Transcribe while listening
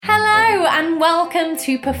welcome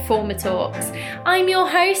to Performer Talks. I'm your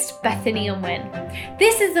host, Bethany Unwin.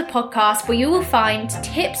 This is a podcast where you will find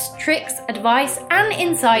tips, tricks, advice, and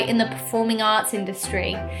insight in the performing arts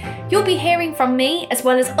industry. You'll be hearing from me as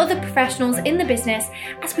well as other professionals in the business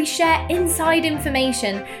as we share inside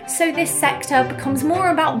information so this sector becomes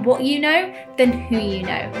more about what you know than who you know,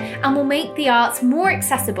 and will make the arts more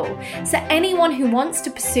accessible so anyone who wants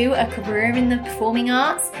to pursue a career in the performing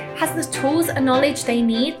arts has the tools and knowledge they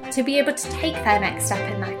need to be able to take their next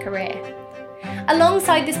step in their career.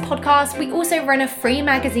 Alongside this podcast, we also run a free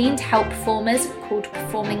magazine to help performers called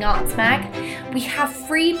Performing Arts Mag. We have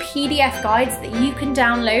free PDF guides that you can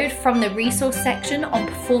download from the resource section on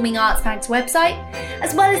Performing Arts Mag's website,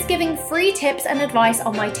 as well as giving free tips and advice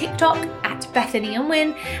on my TikTok at Bethany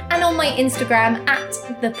Unwin and on my Instagram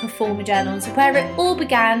at The Performer Journals, where it all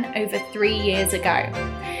began over 3 years ago.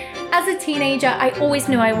 As a teenager, I always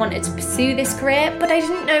knew I wanted to pursue this career, but I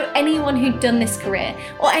didn't know anyone who'd done this career,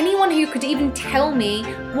 or anyone who could even tell me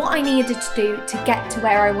what I needed to do to get to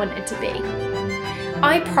where I wanted to be.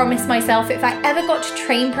 I promised myself if I ever got to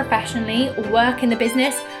train professionally or work in the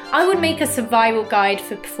business, I would make a survival guide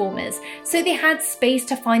for performers, so they had space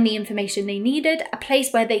to find the information they needed, a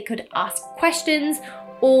place where they could ask questions,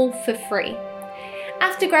 all for free.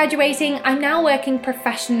 After graduating, I'm now working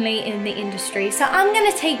professionally in the industry, so I'm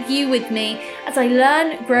going to take you with me as I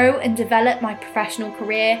learn, grow and develop my professional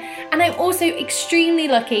career. And I'm also extremely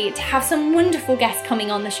lucky to have some wonderful guests coming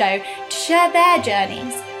on the show to share their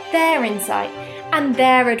journeys, their insight and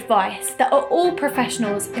their advice that are all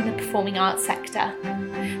professionals in the performing arts sector.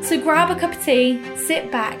 So grab a cup of tea,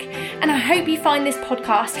 sit back, and I hope you find this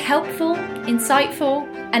podcast helpful, insightful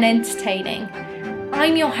and entertaining.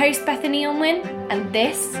 I'm your host, Bethany Unwin, and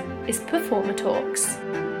this is Performer Talks.